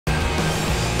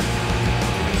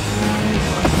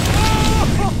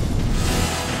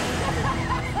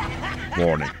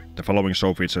Warning. The following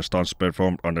show features stunts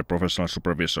performed under professional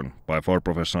supervision by 4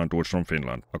 professional dudes from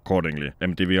Finland. Accordingly,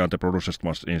 MTV and the producers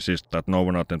must insist that no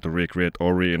one attempt to recreate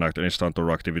or reenact any stunt or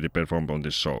activity performed on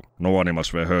this show. No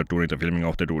animals were hurt during the filming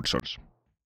of the Dudesons.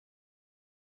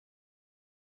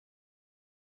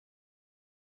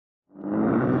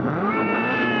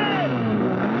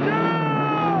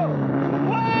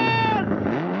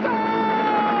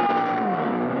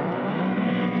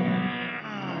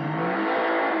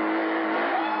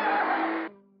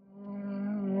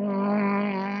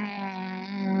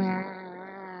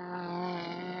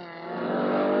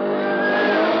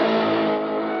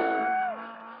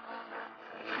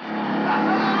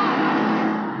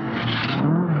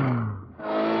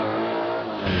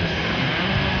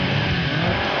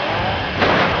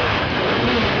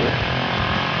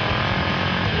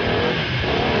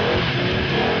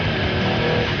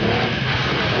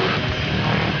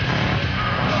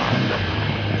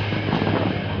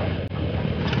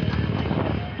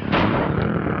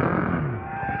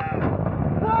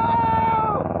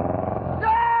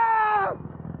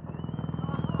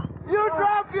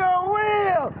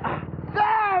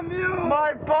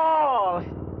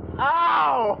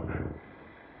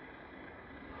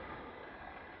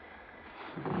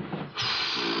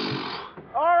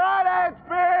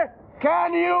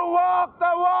 Can you walk the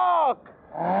walk?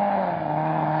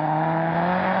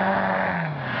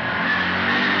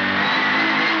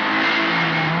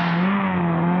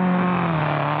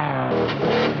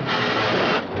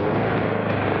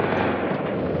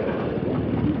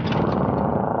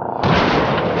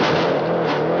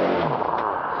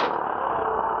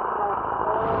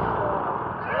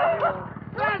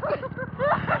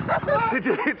 Did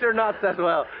you hit your nuts as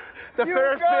well? The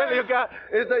first feel you got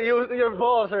is that your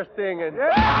balls are stinging.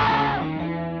 Yeah!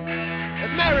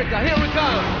 America, here we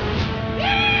come!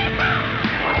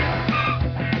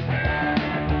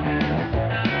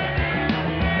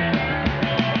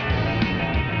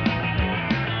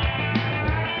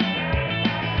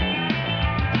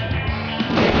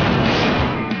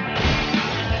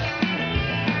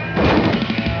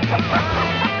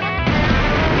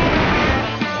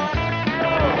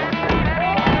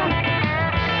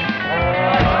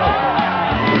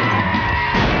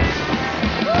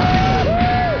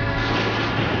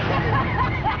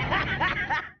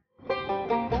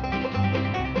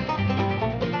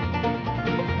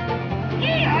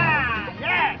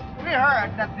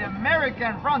 That the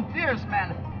American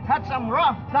frontiersmen had some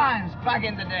rough times back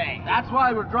in the day. That's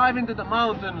why we're driving to the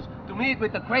mountains to meet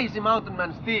with the crazy mountain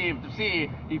man Steve to see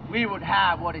if we would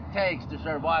have what it takes to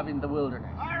survive in the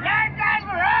wilderness. All right, guys,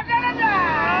 we're all gonna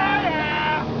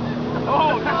die.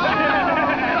 Oh,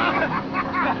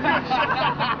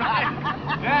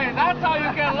 hey, that's how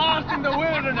you get lost in the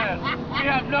wilderness. We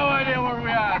have no idea where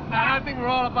we are. And I think we're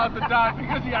all about to die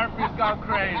because the RP's gone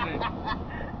crazy.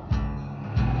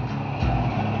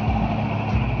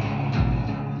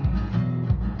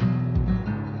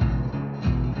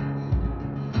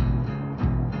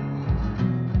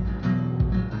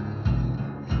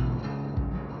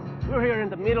 We're here in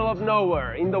the middle of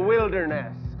nowhere, in the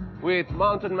wilderness, with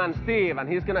Mountain Man Steve,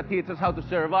 and he's gonna teach us how to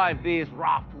survive these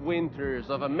rough winters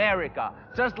of America,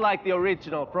 just like the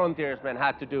original frontiersmen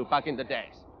had to do back in the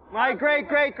days. My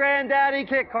great-great-granddaddy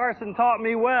Kit Carson taught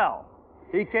me well.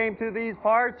 He came through these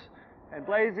parts and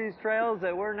blazed these trails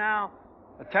that we're now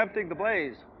attempting to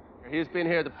blaze. He's been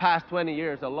here the past 20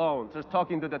 years alone, just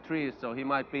talking to the trees, so he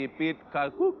might be a bit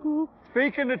cuckoo.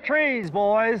 Speaking of trees,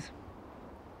 boys,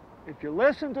 if you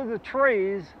listen to the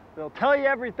trees, they'll tell you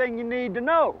everything you need to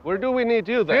know. Where do we need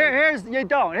you then? Here's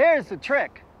the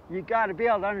trick. You got to be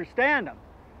able to understand them.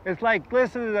 It's like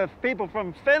listening to the people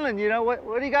from Finland, you know, what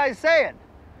are you guys saying?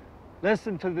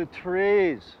 Listen to the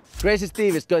trees. Crazy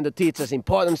Steve is going to teach us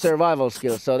important survival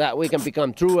skills so that we can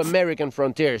become true American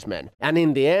frontiersmen. And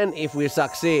in the end, if we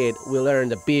succeed, we'll earn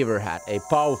the beaver hat, a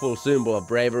powerful symbol of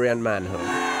bravery and manhood.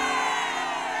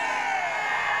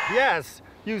 Yes,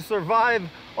 you survive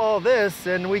all this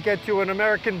and we get you an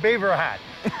American beaver hat.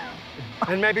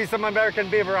 And maybe some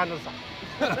American beaver on the side.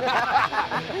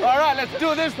 All right, let's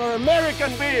do this for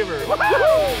American beaver.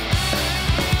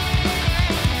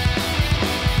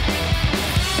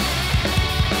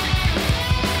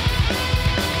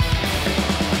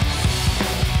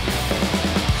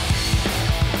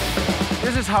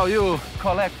 This is how you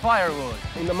collect firewood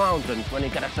in the mountains when you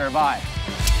gotta survive.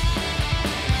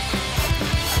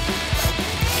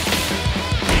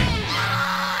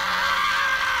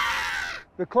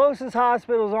 The closest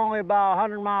hospital is only about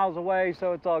 100 miles away,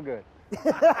 so it's all good.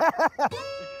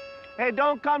 Hey,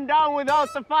 don't come down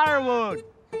without the firewood.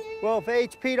 Well, if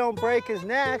HP don't break his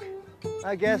neck,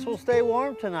 I guess we'll stay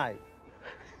warm tonight.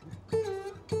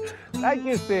 Thank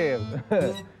you, Steve.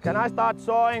 Can I start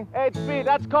sawing? HP,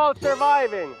 that's called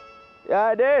surviving.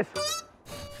 Yeah, it is.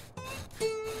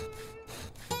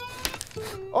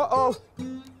 Uh-oh.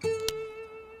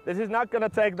 This is not gonna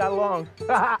take that long.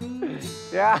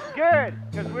 Yeah. Good,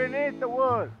 because we need the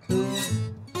wood.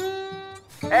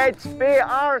 HP,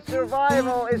 our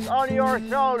survival is on your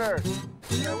shoulders.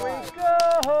 Here we go.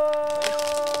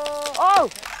 Oh!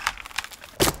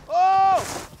 Oh!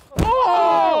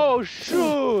 Oh,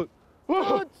 shoot!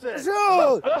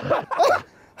 Shoot!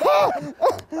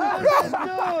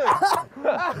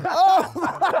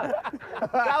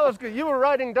 That was good. You were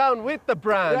riding down with the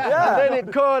branch, Yeah. and then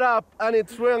it caught up and it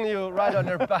swung you right on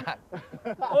your back.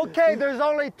 Okay, there's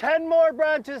only 10 more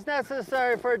branches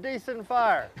necessary for a decent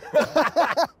fire.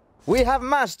 We have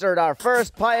mastered our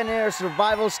first pioneer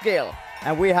survival skill,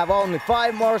 and we have only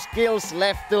 5 more skills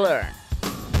left to learn.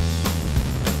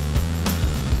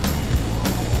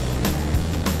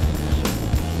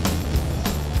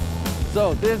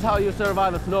 So this is how you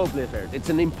survive a snow blizzard. It's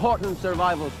an important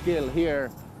survival skill here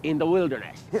in the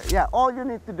wilderness. Yeah, all you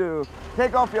need to do,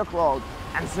 take off your clothes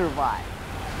and survive.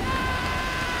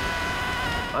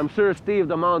 I'm sure Steve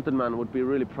the mountain man would be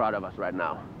really proud of us right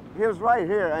now. He was right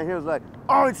here and he was like,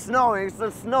 oh, it's snowing, it's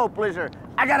a snow blizzard.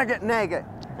 I gotta get naked.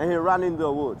 And he ran into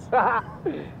the woods.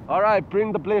 All right,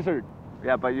 bring the blizzard.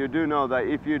 Yeah, but you do know that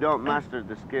if you don't master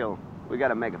the skill, we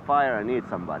gotta make a fire and eat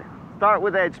somebody. Start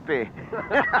with HP.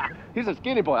 He's a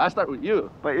skinny boy. I start with you.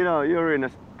 But you know, you're in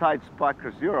a tight spot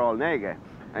because you're all naked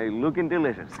and you're looking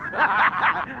delicious.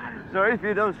 So if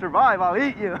you don't survive, I'll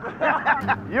eat you.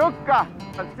 Jukka,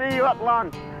 I'll see you at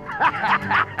lunch.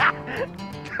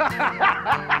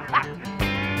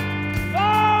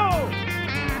 Oh!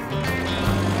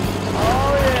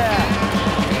 Oh yeah.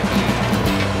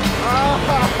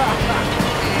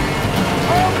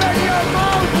 Open your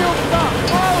mouth, Jukka!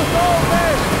 Mouth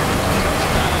open!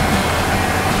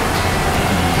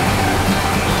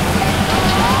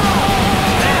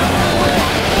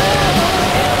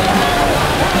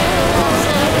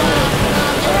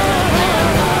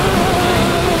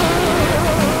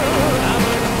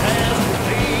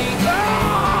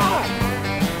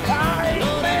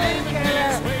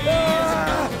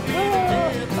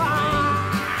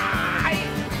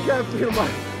 Can't feel my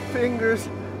fingers.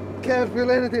 Can't feel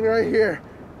anything right here.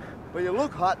 But you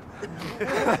look hot.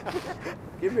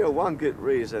 Give me one good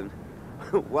reason.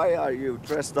 Why are you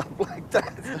dressed up like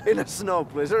that in a snow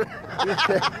blizzard?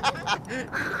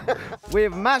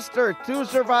 We've mastered 2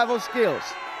 survival skills,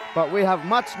 but we have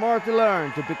much more to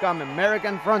learn to become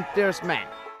American frontiersmen.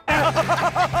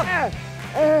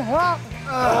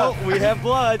 Oh, we have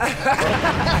blood.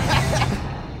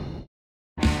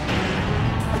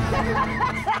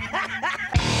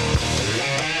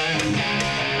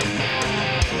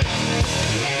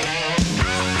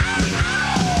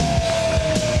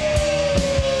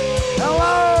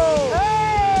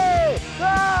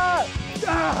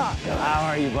 How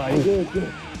are you, buddy?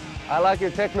 Good. I like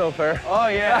your techno fur. Oh,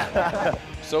 yeah.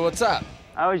 So what's up?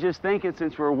 I was just thinking,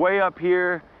 since we're way up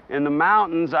here in the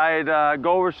mountains, I'd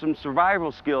go over some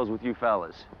survival skills with you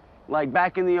fellas. Like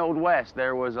back in the Old West,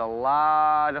 there was a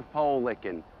lot of pole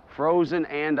licking, frozen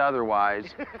and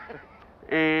otherwise.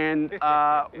 And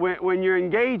when you're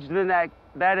engaged in that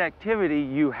activity,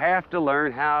 you have to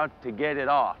learn how to get it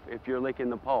off if you're licking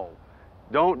the pole.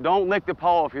 Don't lick the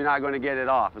pole if you're not going to get it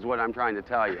off, is what I'm trying to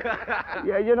tell you.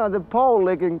 Yeah, you know, the pole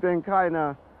licking thing kind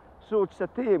of suits the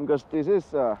team, because this is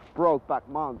Brokeback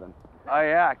Mountain. Oh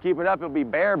yeah, keep it up, it'll be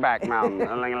Bareback Mountain.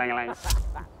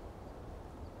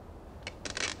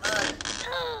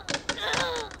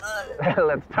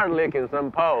 Let's start licking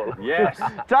some pole. Yes.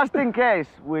 Just in case,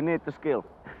 we need the skill.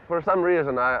 For some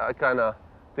reason, I kind of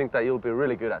think that you'll be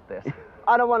really good at this.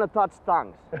 I don't want to touch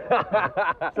tongues.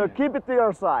 So keep it to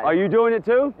your side. Are you doing it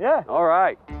too? Yeah. All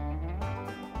right.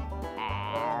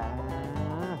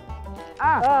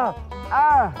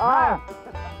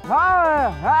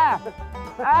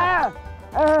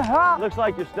 Looks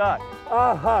like you're stuck.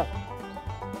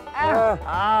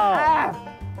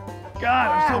 God,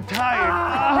 I'm so tired.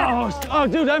 Oh,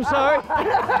 dude, I'm sorry.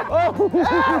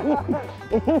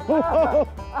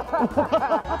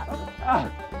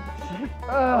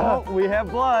 Oh, we have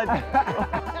blood.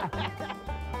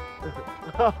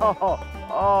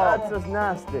 That's just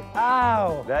nasty.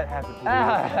 Ow. That happened to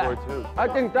me before too. I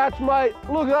think that's my,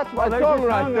 look, that's my tongue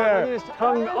right there.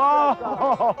 Tongue.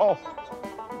 Oh.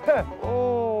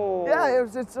 Oh. Yeah,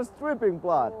 it's just dripping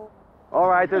blood. All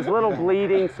right, there's a little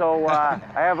bleeding, so I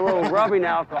have a little rubbing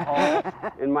alcohol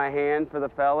in my hand for the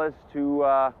fellas to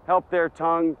help their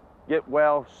tongue get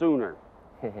well sooner.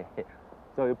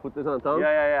 So you put this on the tongue?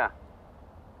 Yeah.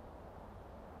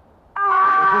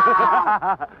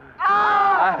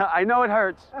 I know it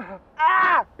hurts.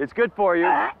 It's good for you.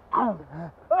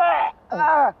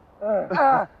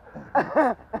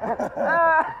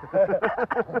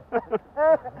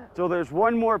 So there's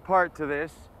one more part to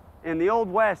this. In the Old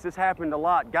West, this happened a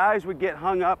lot. Guys would get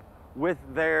hung up with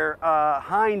their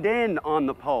hind end on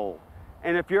the pole.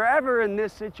 And if you're ever in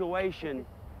this situation,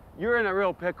 you're in a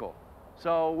real pickle.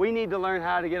 So we need to learn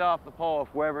how to get off the pole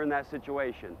if we're ever in that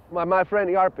situation. My friend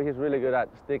Jarppi, he's really good at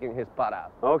sticking his butt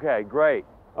out. Okay, great.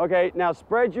 Okay, now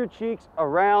spread your cheeks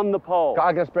around the pole.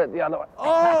 I can spread the other way.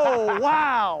 Oh,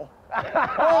 wow!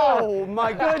 Oh,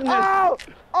 my goodness! Oh!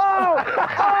 Oh!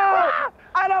 Oh!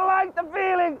 I don't like the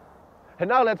feeling! And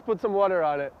now let's put some water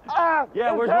on it.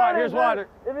 Yeah, where's water? Here's water.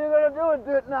 If you're gonna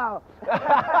do it now.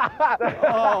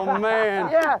 Oh, man.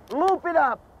 Yeah, loop it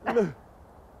up.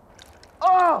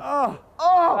 Oh!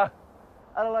 Oh!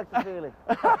 I don't like the feeling.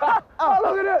 Oh,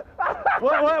 look at it!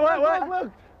 What?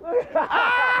 Look!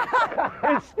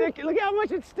 It's sticky. Look how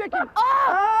much it's sticking. Look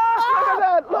at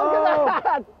that! Look at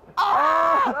that!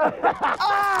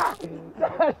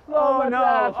 There's so much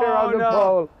ass here on the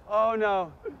pole. Oh,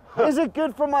 no. Is it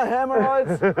good for my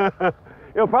hemorrhoids?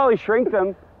 It'll probably shrink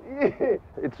them.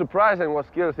 It's surprising what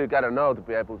skills you gotta know to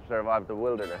be able to survive the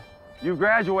wilderness. You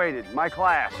graduated my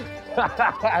class.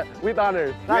 With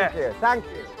honors. Thank you, thank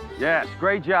you. Yes,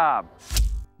 great job.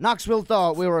 Knoxville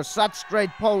thought we were such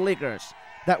great pole lickers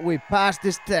that we passed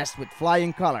this test with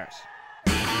flying colors.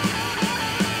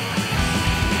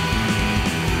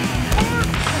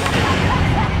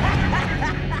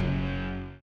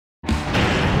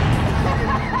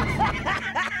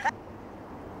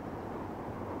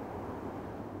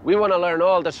 We want to learn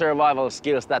all the survival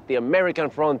skills that the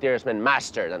American frontiersmen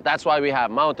mastered, and that's why we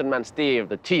have Mountain Man Steve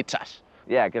to teach us.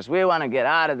 Yeah, because we want to get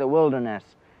out of the wilderness.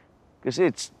 Because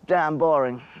it's damn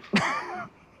boring.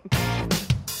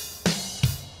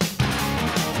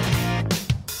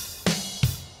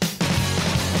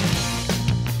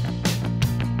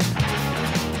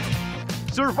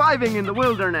 Surviving in the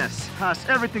wilderness has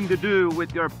everything to do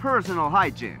with your personal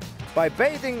hygiene. By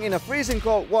bathing in a freezing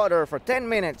cold water for 10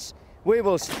 minutes, we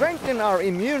will strengthen our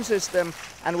immune system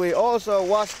and we also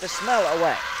wash the smell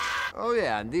away. Oh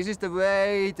yeah, and this is the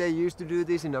way they used to do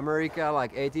this in America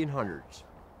like 1800s.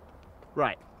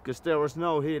 Right, because there was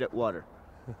no heated water.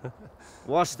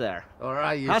 Was there? All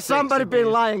right, you Has somebody sexy been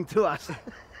beast. lying to us?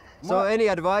 So any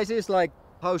advices like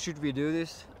how should we do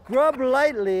this? Scrub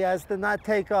lightly as to not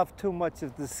take off too much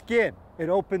of the skin. It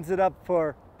opens it up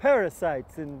for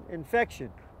parasites and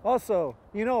infection. Also,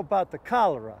 you know about the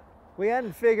cholera. We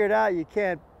hadn't figured out you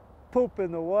can't poop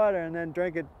in the water and then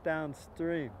drink it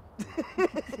downstream.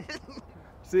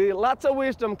 See, lots of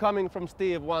wisdom coming from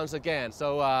Steve once again.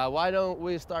 So why don't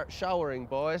we start showering,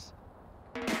 boys?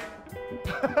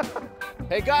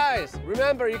 Hey guys,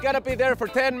 remember you gotta be there for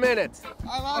 10 minutes.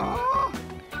 I like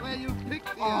where you pick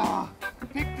the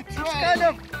tray. It's kind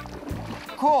of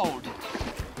cold.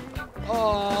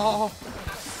 Oh,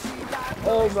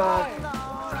 oh man.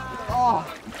 Oh.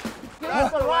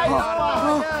 That's the right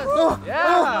spot.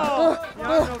 Yeah.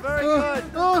 Very good.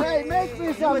 Hey, make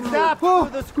me some. Adapt to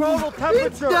the scrotal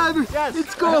temperature. Yes.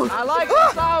 It's cold. I like the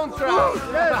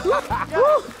soundtrack.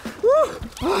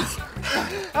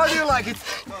 How do you like it?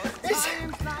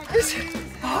 It's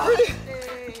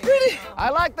pretty. I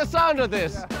like the sound of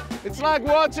this. It's like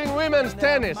watching women's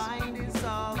tennis.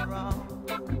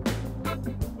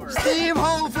 Steve,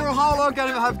 for how long can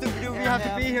we have to do? We have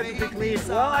to be here to pick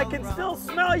Lisa. Well, I can still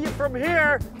smell you from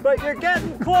here, but you're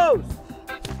getting close.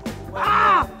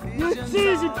 Ah! You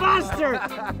cheesy bastard!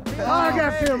 Oh, I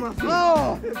gotta feel my feet.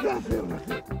 Oh, I gotta feel my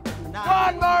feet.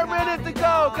 1 more minute to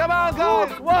go. Come on,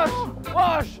 guys.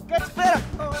 Wash. Gets better.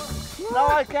 Now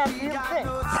I can't feel things.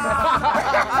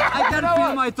 I can't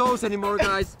feel my toes anymore,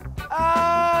 guys.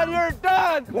 And you're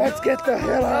done. Let's get the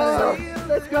hell out of here.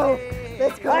 Let's go.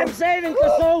 Let's go. I'm saving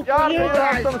the soap for you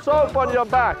guys. Some soap on your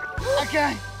back.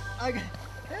 Okay.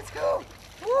 Let's go.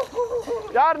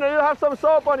 Jarno, you have some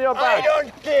soap on your back. I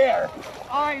don't care.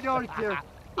 I don't care.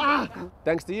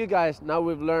 Thanks to you guys, now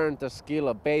we've learned the skill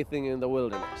of bathing in the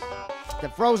wilderness. The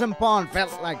frozen pond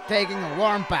felt like taking a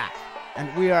warm bath,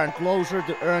 and we are closer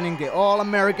to earning the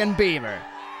All-American Beaver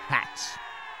hats.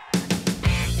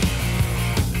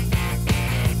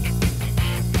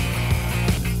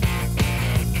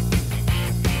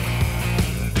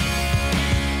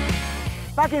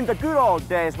 Back in the good old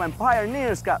days when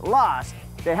pioneers got lost,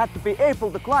 they had to be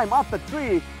able to climb up a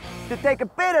tree to take a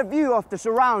better view of the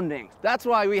surroundings. That's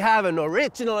why we have an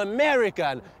original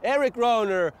American, Eric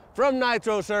Rohner from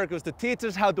Nitro Circus, to teach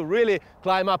us how to really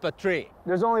climb up a tree.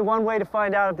 There's only one way to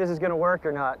find out if this is going to work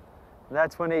or not.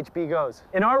 That's when HB goes.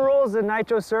 In our rules in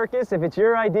Nitro Circus, if it's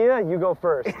your idea, you go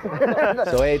first.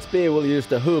 So HB will use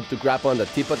the hoop to grab on the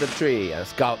tip of the tree and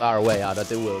scout our way out of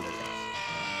the wilderness.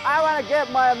 I want to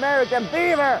get my American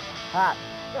beaver hat.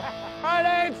 All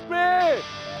right, HB!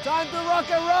 Time to rock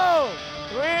and roll!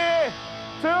 3,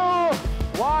 2,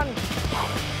 1.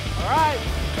 All right.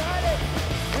 Got it.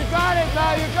 You got it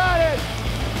now, you got it!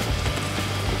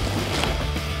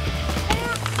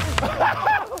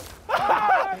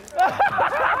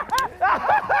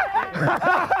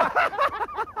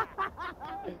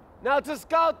 Now to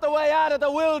scout the way out of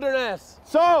the wilderness.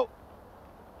 So,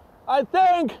 I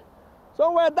think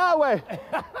somewhere that way.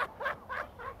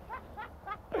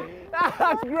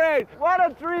 That's great. What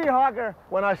a tree hugger.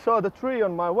 When I saw the tree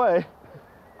on my way,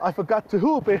 I forgot to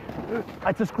hoop it.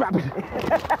 I just grabbed it.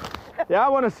 Yeah, I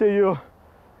want to see you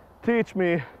teach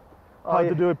me how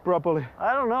to do it properly.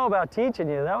 I don't know about teaching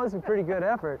you. That was a pretty good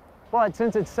effort. But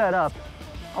since it's set up,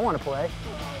 I want to play.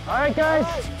 All right, guys.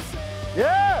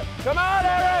 Yeah! Come on,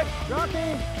 Eric!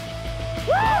 Jockey.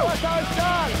 Woo! That's how it's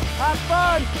done! Have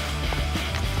fun!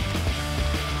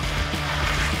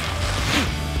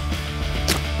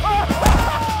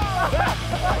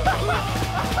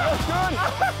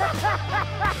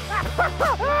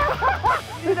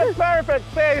 You did a perfect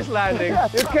face landing.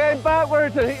 You came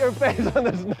backwards and hit your face on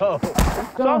the snow.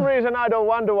 For some reason I don't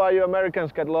wonder why you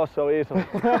Americans get lost so easily.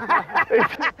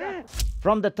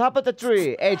 From the top of the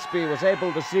tree, HB was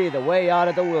able to see the way out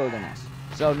of the wilderness.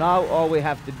 So now all we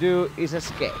have to do is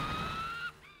escape.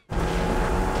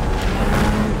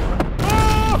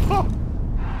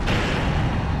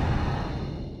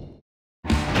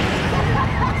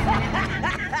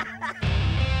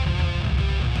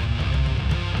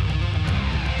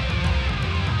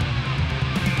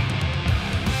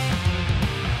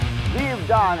 We've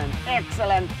done an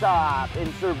excellent job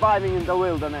in surviving in the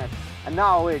wilderness. And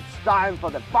now it's time for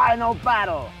the final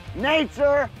battle.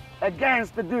 Nature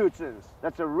against the Dudesons.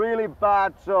 That's a really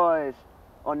bad choice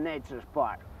on nature's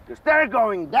part, because they're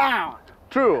going down.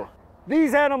 True.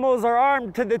 These animals are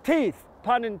armed to the teeth,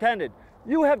 pun intended.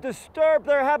 You have disturbed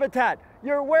their habitat.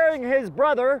 You're wearing his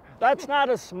brother. That's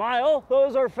not a smile,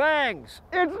 those are fangs.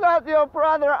 It's not your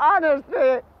brother,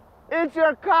 honestly. It's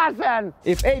your cousin.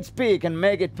 If HB can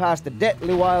make it past the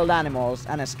deadly wild animals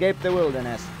and escape the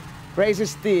wilderness, Crazy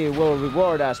Steve will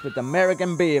reward us with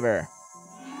American beaver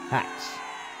hats.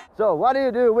 So what do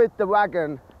you do with the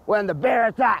wagon when the bear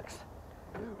attacks?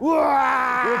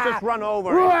 You just run over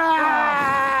it.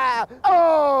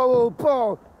 Oh,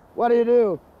 Paul! What do you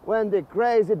do when the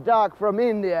crazy dog from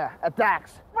India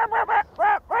attacks?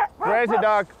 Crazy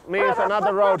dog means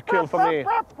another roadkill for me.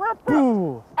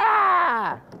 Boo!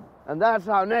 Ah! And that's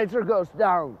how nature goes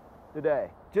down today.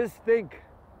 Just think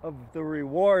of the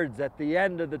rewards at the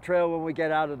end of the trail when we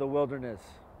get out of the wilderness.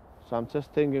 So I'm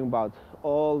just thinking about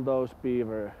all those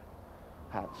beaver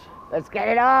hats. Let's get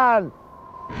it on!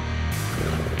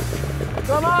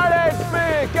 Come on,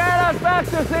 HB! Get us back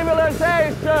to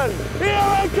civilization! Here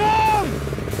I come!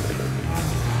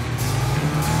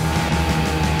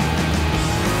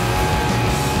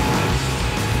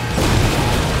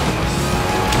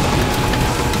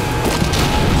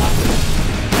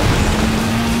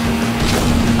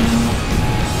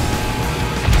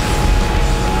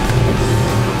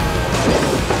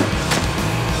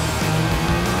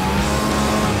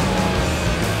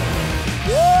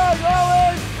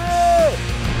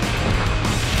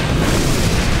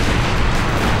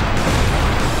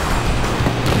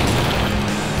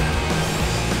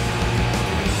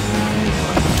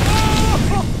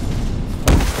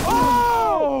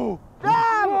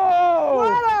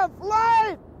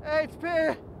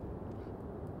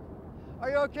 Are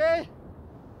you okay?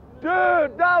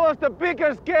 Dude, that was the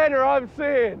biggest gainer I've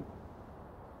seen.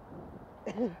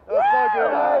 That's so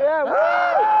good.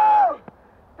 Yeah.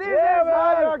 This is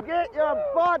how you get your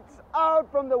butts out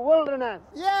from the wilderness.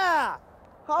 Yeah.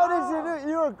 How did you do it?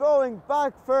 You were going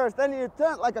back first, then you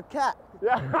turned like a cat.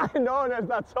 Yeah, I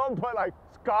noticed at some point, like,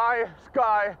 sky,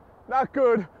 not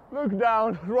good, look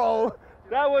down, roll.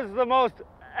 That was the most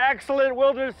excellent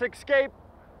wilderness escape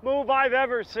move I've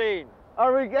ever seen.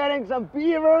 Are we getting some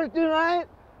beavers tonight?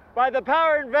 By the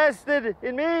power invested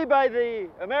in me by the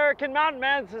American Mountain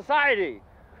Man Society,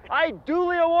 I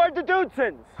duly award the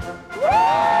Dudesons.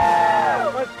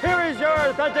 But here is your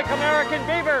authentic American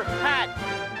beaver hat.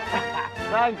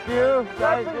 Thank you,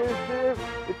 Steve.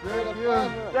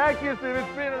 Thank you, Steve.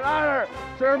 It's been an honor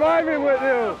surviving with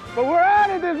you. But we're out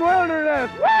of this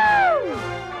wilderness. Woo!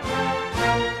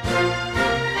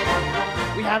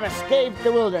 We have escaped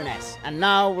the wilderness, and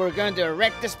now we're going to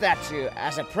erect a statue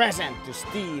as a present to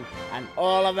Steve and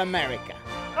all of America.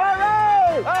 All right!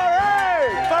 Hooray!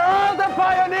 For all the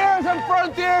pioneers and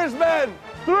frontiersmen!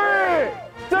 3,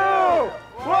 2,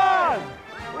 1.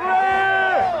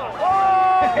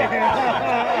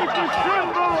 It's a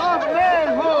symbol of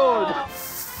manhood!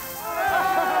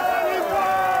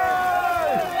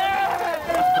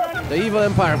 The evil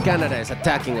empire of Canada is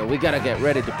attacking and we gotta get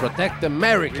ready to protect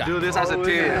America. Do this as a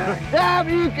team. Damn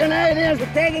you Canadians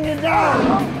for taking it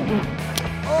down!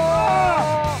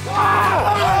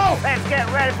 Let's get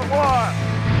ready for war!